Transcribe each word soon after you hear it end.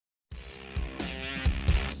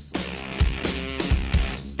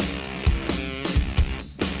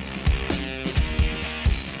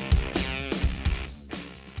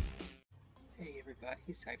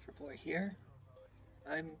here.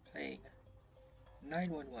 I'm playing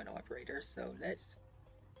 911 operator, so let's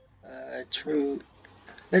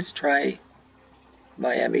try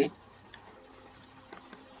Miami.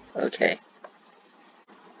 Okay.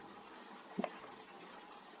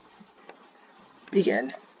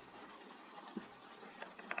 Begin.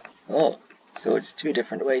 Oh, so it's 2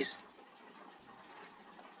 different ways.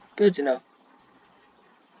 Good to know.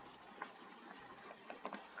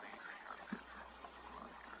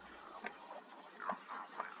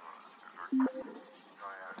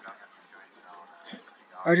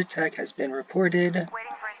 Heart attack has been reported. Waiting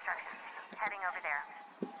for instructions. Heading over there.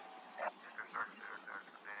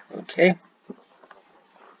 Okay.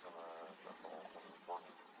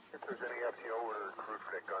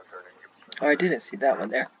 Oh, I didn't see that one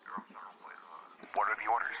there. What are the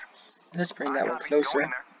orders? Let's bring that one closer.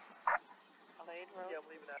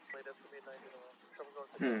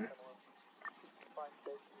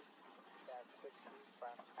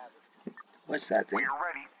 What's that thing? We're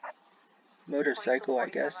ready. Motorcycle, I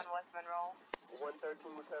guess.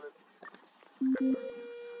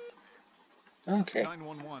 Okay.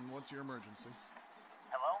 911, what's your emergency?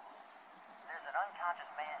 Hello? There's an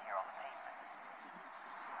unconscious man here on the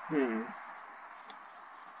pavement.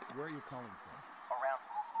 Where are you calling from?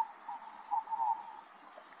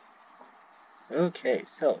 Around. Okay,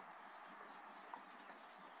 so.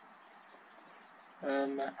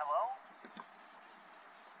 Hello?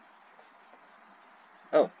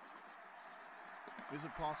 Oh. Is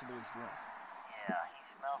it possible he's drunk? Yeah, he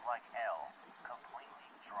smells like hell. Completely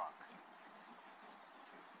drunk.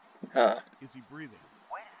 Is he breathing?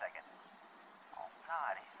 Wait a second. Oh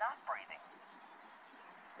God, he's not breathing.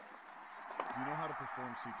 Do you know how to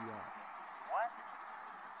perform CPR? What?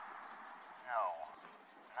 No,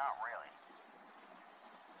 not really.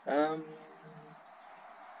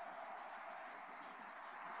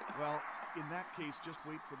 Well, in that case, just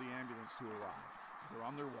wait for the ambulance to arrive. They're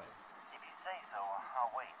on their way. If you say so,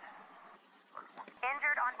 I'll wait.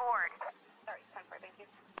 Injured on board. Sorry, 10-4, thank you.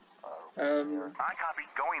 I copy.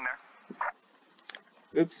 Going there.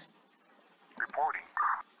 Oops. Reporting.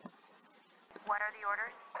 What are the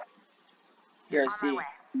orders? Here I On see. my way.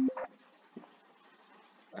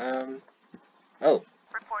 Oh.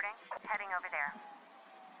 Reporting. Heading over there.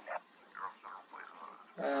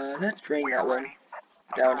 Let's bring that one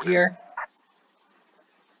down here.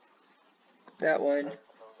 That one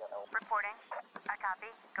Reporting. I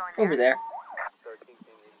copy. Going over there.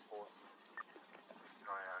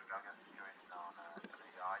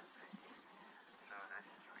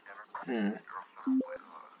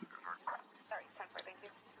 Sorry, 10-4, thank you.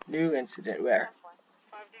 New incident where?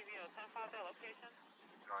 5DVO,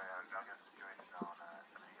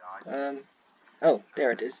 Oh,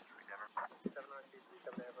 there it is.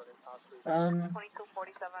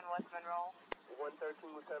 2247 West Monroe.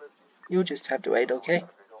 You'll just have to wait, okay?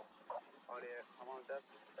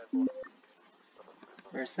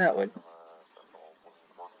 Where's that one?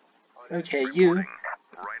 Okay, you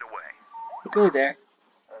Right away. go there.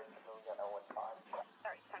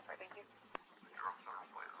 Sorry, 10-4, thank you.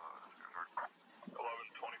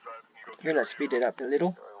 Here, let's speed it up a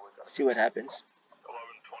little. See what happens.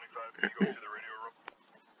 1125, can you go to the radio room?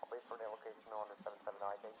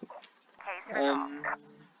 Case resolved.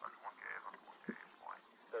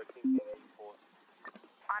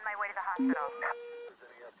 On my way to the hospital.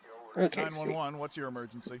 Okay, see. 911, what's your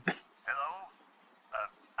emergency? Hello?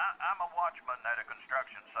 I'm a watchman at a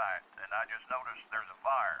construction site, and I just noticed there's a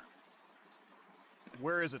fire.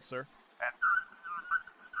 Where is it, sir? At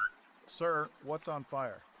Sir, what's on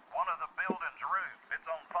fire? one of the building's roof. It's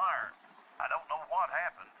on fire. I don't know what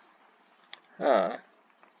happened.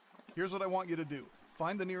 Here's what I want you to do.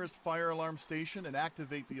 Find the nearest fire alarm station and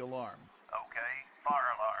activate the alarm. Okay,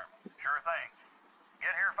 fire alarm. Sure thing.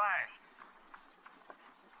 Get here fast.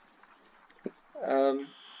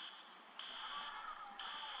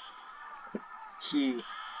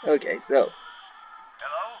 Okay, so.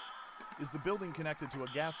 Hello? Is the building connected to a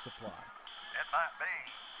gas supply? It might be.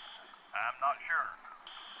 I'm not sure.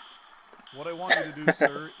 What I want you to do,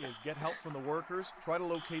 sir, is get help from the workers, try to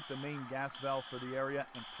locate the main gas valve for the area,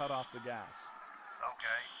 and cut off the gas.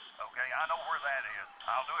 Okay, I know where that is.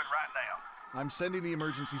 I'll do it right now. I'm sending the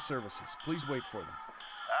emergency services. Please wait for them.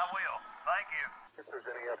 I will. Thank you.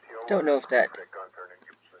 Don't know if that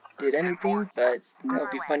did anything, but that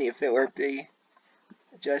would be funny if it were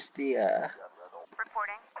just the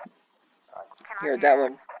Reporting. here, that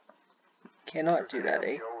one cannot do that,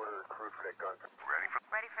 eh?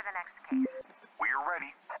 Ready for the next case. We're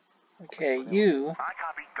ready. Okay, you I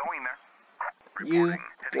copy. Going there. you Reporting.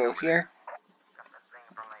 Heading go over here.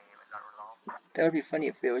 That would be funny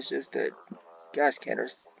if it was just a gas can or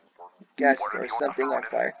gas or something on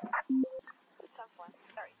fire.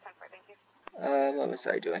 What was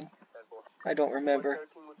I doing? I don't remember. Case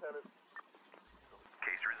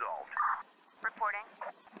resolved. Reporting.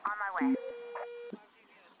 On my way.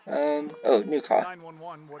 Oh, new call.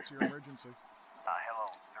 911, what's your emergency? Hello.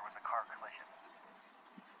 There was a car collision.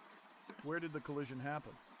 Where did the collision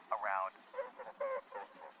happen? Around.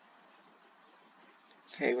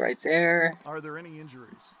 Okay, right there. Are there any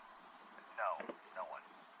injuries? No. No one.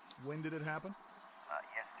 When did it happen?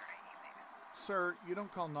 Yesterday evening. Sir, you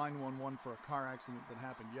don't call 911 for a car accident that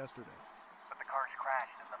happened yesterday. But the car's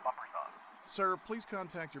crashed and the bumper's off. Sir, please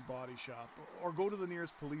contact your body shop or go to the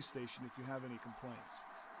nearest police station if you have any complaints.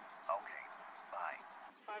 Okay. Bye.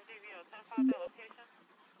 5DVO, 10-5 their location.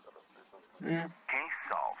 Case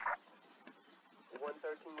solved.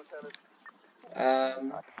 113, Lieutenant.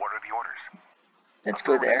 What are the orders? Let's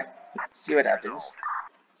go there. See what happens.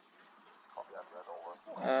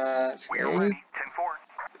 We're Okay. ready. 10-4.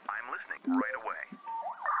 I'm listening right away.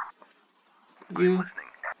 You Listening.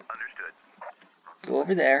 Understood. go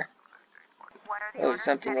over there. What are the Oh, orders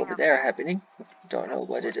something heading over there happening. Don't know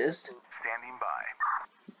what it is. Standing by.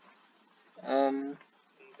 D39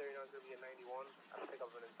 is going to be a 91. I'll pick up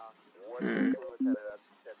an talk. 113, Lieutenant.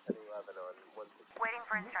 That's 1011 on 160. Waiting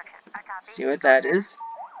for instructions. I copy. See what that is?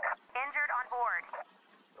 Injured on board.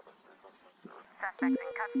 Suspects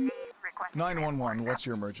in custody. Requesting 911, what's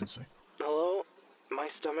your emergency? Hello? My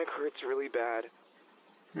stomach hurts really bad.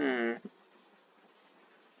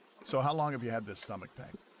 So how long have you had this stomach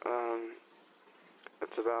pain?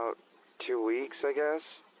 It's about 2 weeks, I guess.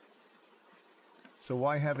 So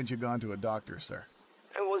why haven't you gone to a doctor, sir?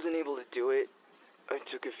 I wasn't able to do it. I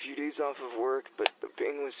took a few days off of work, but the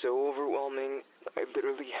pain was so overwhelming, I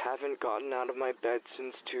literally haven't gotten out of my bed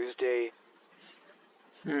since Tuesday.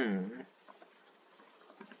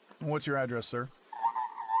 What's your address, sir?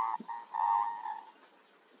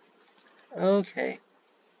 Okay.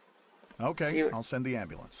 Okay, See you- I'll send the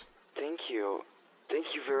ambulance. Thank you.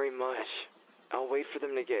 Thank you very much. I'll wait for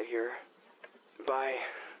them to get here. Bye.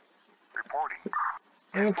 Reporting.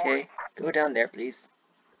 Okay. Go down there, please.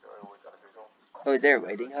 Oh, they're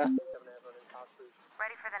waiting, huh?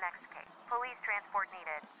 Ready for the next case. Police transport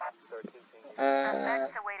needed. Uh,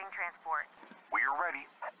 Suspects awaiting transport. We're ready.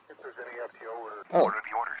 If there's any FTO orders. Oh. What are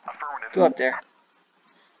the orders? Affirmative. go up there.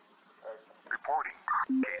 Reporting.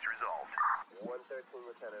 Case resolved. 113,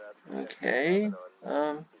 Lieutenant. Okay.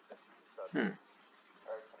 Standing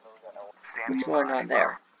What's going by. on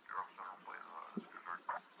there?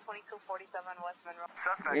 2247 West Monroe.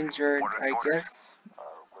 Suspect. Injured, What are the I orders? guess.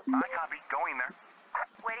 I copy. Going there.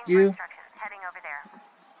 Waiting You. for instructions. Heading over there.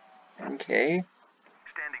 Okay.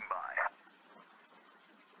 Standing by.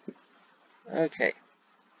 Okay.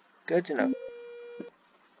 Good to know.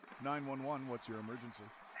 911, what's your emergency?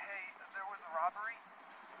 Hey, there was a robbery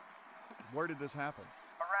Where did this happen?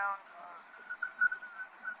 around.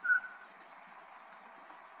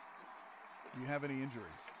 Do you have any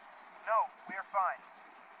injuries? No, we're fine.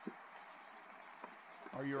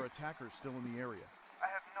 Are your attackers still in the area? I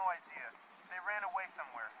have no idea. They ran away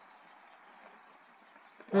somewhere.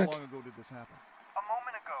 How Okay. long ago did this happen? A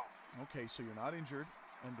moment ago. Okay, so you're not injured,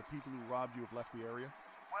 and the people who robbed you have left the area?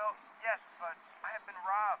 Well, yes, but I have been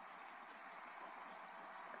robbed.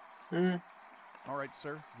 All right,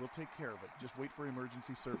 sir, we'll take care of it. Just wait for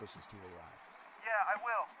emergency services to arrive. Yeah, I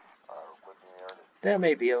will. That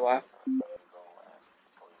may be a while.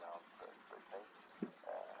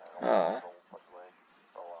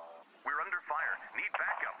 We're under fire. Need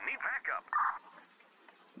backup. Need backup.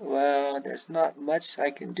 Well, there's not much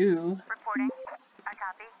I can do. Reporting. I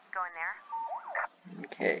copy. Going there.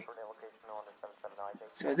 Okay.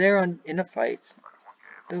 So they're in a fight.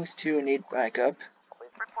 Those two need backup.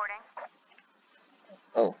 Reporting.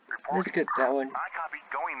 Oh, let's get that one. I copy.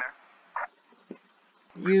 Going there.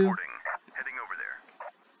 You Reporting. Heading over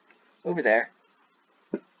there. over there.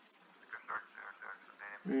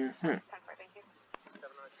 Thank you.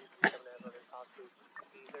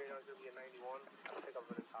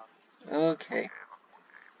 Okay.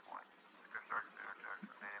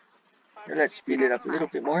 Here, let's speed it up a little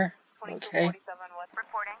bit more. Okay.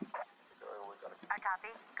 Reporting. I copy.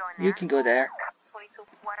 Going there. You can go there. 22.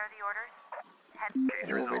 What are the orders? Head.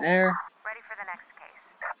 Over there. Ready for the next case.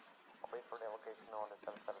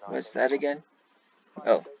 What's that again?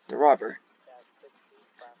 Oh, the robber.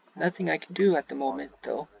 Nothing I can do at the moment,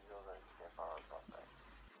 though.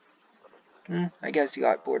 I guess he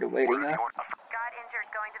got bored of waiting, huh? Got injured.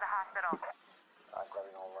 Going to the hospital.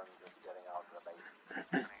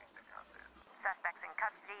 Suspects in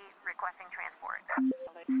custody. Requesting transport.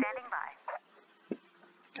 Standing by.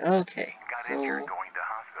 Okay, Got so injured, going to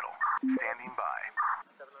hospital. Standing by.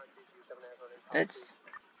 let's,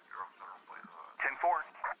 10-4.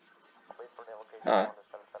 huh,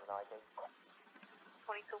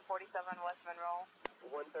 2247 West Monroe.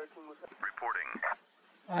 Reporting.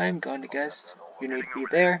 I'm going to guess you need to be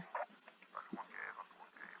there.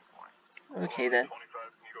 Okay then.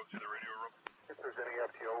 If there's any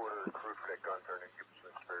FTO or crew for that gun turning, give us some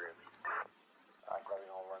experience. I'm running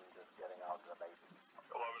all run, just getting out to the base.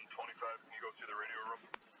 1125, can you go to the radio room?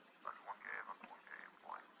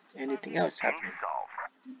 Anything else happening? Solve.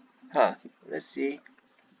 Huh, let's see.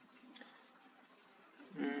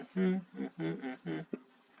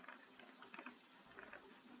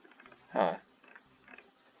 Huh.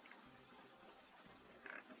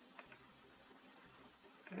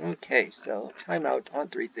 Okay, so timeout on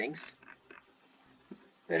 3 things.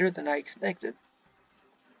 Better than I expected.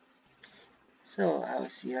 So I'll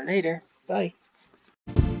see you later. Bye.